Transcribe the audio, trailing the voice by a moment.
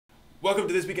Welcome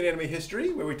to This Week in Anime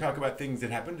History, where we talk about things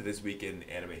that happened this week in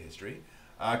anime history.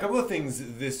 A couple of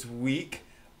things this week.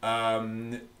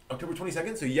 October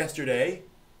 22nd, so yesterday,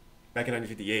 back in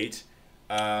 1958,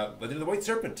 Legend of the White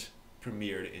Serpent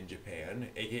premiered in Japan,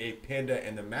 aka Panda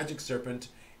and the Magic Serpent,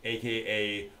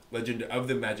 aka Legend of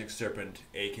the Magic Serpent,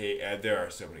 aka... there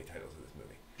are so many titles of this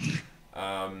movie.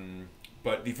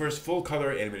 But the first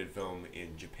full-color animated film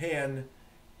in Japan,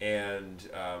 and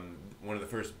one of the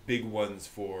first big ones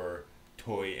for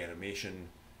toy animation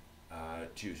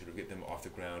to sort of get them off the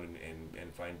ground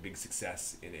and find big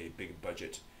success in a big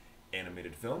budget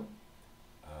animated film.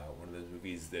 One of those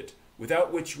movies that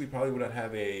without which we probably would not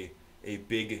have a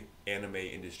big anime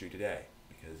industry today,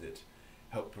 because it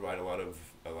helped provide a lot of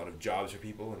jobs for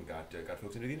people and got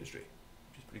folks into the industry,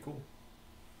 which is pretty cool.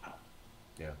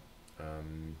 Yeah.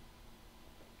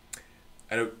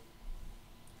 I don't.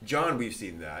 John, we've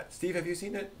seen that. Steve, have you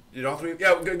seen it? Did all three?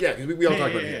 Yeah, because we all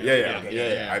talked about it.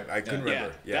 Yeah. I couldn't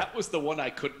remember. Yeah. That was the one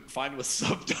I couldn't find with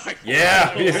subtitles.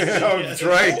 Yeah, that's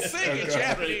right. The whole thing in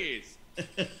Japanese.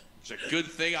 It's a good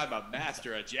thing I'm a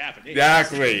master of Japanese.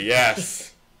 Exactly.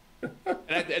 Yes.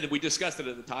 And we discussed it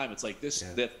at the time. It's like this.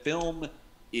 The film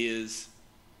is.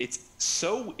 It's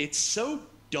so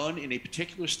done in a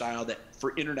particular style that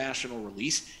for international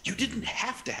release you didn't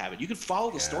have to have it. You could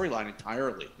follow the storyline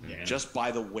entirely just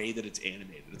by the way that it's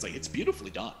animated. It's like it's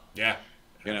beautifully done. Yeah.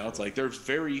 You know, it's like there's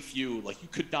very few, like you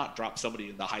could not drop somebody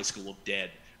in the High School of the Dead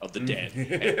and no translation.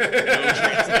 They'd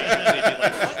be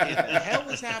like, what in the hell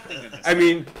is happening in this? I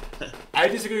mean, I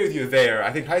disagree with you there.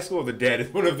 I think High School of the Dead is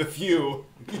one of the few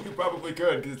you probably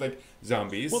could, because it's like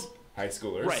zombies. High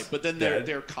schoolers, right? But then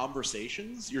their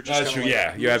conversations, you're just that's true. Like,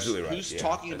 yeah, you're absolutely right. Who's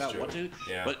talking about what to?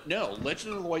 Yeah. But no,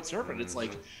 Legend of the White Serpent. It's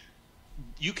like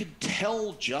you can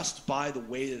tell just by the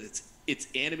way that it's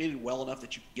animated well enough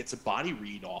that you can get some body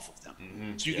read off of them,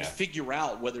 so you can figure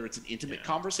out whether it's an intimate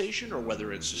conversation or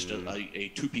whether it's just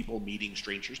a two people meeting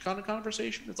strangers kind of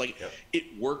conversation. It's like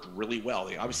it worked really well.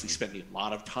 They obviously spent a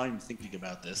lot of time thinking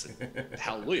about this, and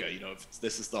hallelujah, you know, if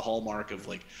this is the hallmark of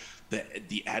like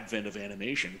the advent of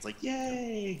animation. It's like,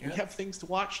 yay, we have things to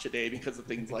watch today because of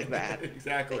things like that.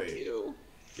 Exactly. Thank you.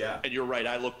 Yeah. And you're right,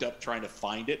 I looked up trying to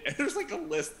find it, and there's like a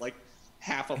list like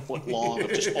half a foot long of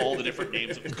just all the different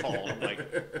names it was called. I'm like,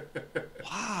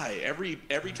 why?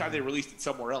 Every time they released it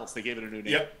somewhere else, they gave it a new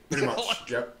name. Yep, pretty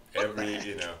much. Yep.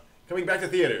 Coming back to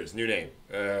theaters, new name.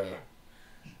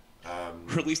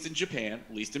 Released in Japan,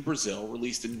 released in Brazil,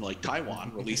 released in like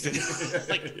Taiwan, released in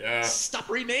like stop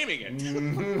renaming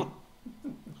it.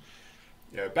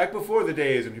 Yeah, back before the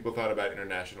days when people thought about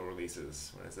international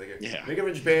releases, when it's like, make it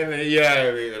in Japan, and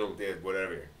it'll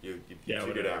whatever you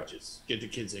figure it out. Just get the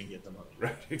kids in, get the money.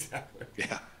 Right, exactly.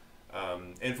 Yeah.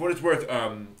 And for what it's worth,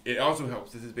 it also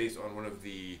helps. This is based on one of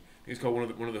the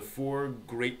four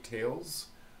great tales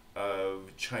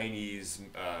of Chinese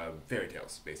fairy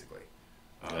tales, basically.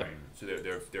 So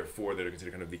there are four that are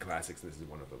considered kind of the classics, and this is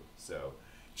one of them. So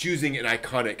choosing an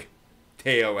iconic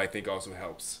tale, I think, also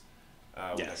helps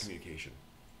with that communication.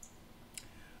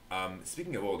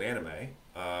 Speaking of old anime,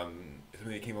 something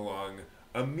that came along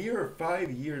a mere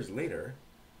 5 years later,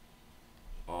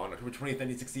 on October 20th,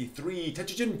 1963,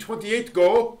 Tetsujin 28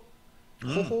 Go!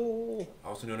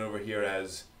 Also known over here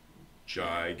as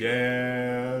Gigantor.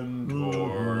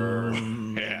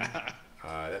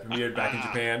 That premiered back in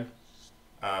Japan.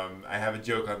 I have a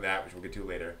joke on that, which we'll get to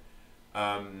later.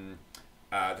 The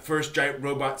first giant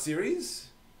robot series,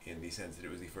 in the sense that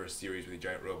it was the first series with a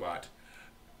giant robot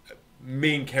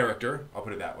main character, I'll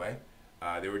put it that way.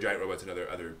 There were giant robots in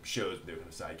other shows, but they were kind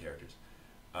of side characters.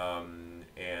 And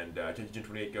Tetsujin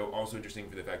 28 Go, also interesting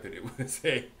for the fact that it was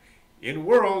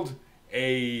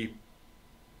a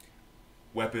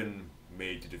weapon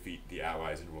made to defeat the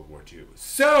Allies in World War II.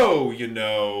 So,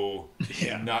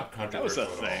 not controversial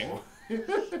at all.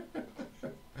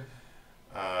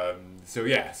 So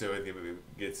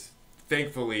it gets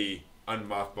thankfully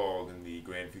unmothballed in the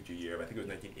grand future year of, I think it was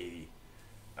 1980,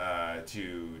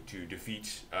 to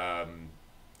defeat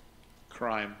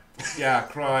crime. Yeah,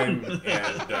 crime.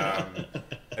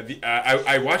 And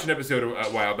I watched an episode a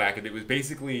while back, and it was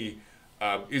basically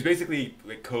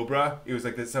like Cobra. It was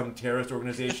like some terrorist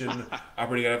organization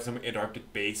operating out of some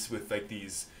Antarctic base with like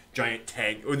these giant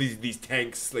these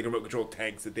tanks, like remote control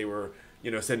tanks that they were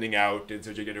sending out, and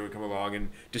so Gigantor would come along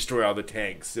and destroy all the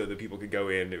tanks so that people could go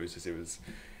in.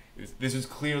 This was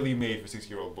clearly made for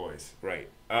 6-year-old boys, right?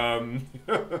 Well,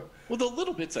 the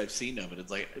little bits I've seen of it,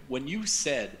 it's like when you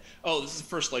said, "Oh, this is the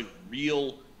first like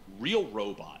real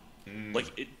robot."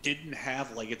 Like it didn't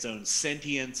have like its own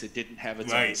sentience. It didn't have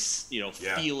its own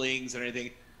feelings or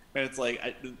anything. And it's like,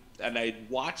 I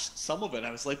watched some of it. And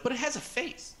I was like, but it has a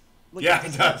face. Like, yeah,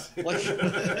 it does. Like,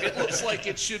 it looks like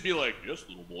it should be like, yes,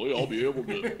 little boy, I'll be able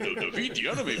to defeat the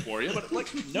enemy for you. But like,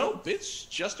 no, it's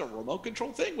just a remote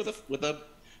control thing with a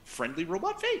friendly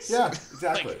robot face. Yeah,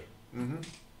 exactly. Like,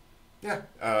 yeah.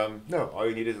 No, all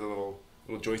you need is a little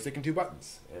joystick and 2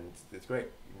 buttons, and it's great.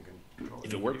 You can control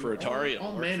if it worked for Atari,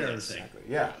 all manner of things. Exactly.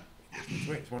 Yeah. It's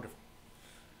great. It's wonderful.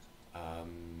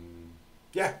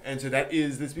 Yeah, and so that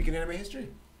is This Week in Anime History.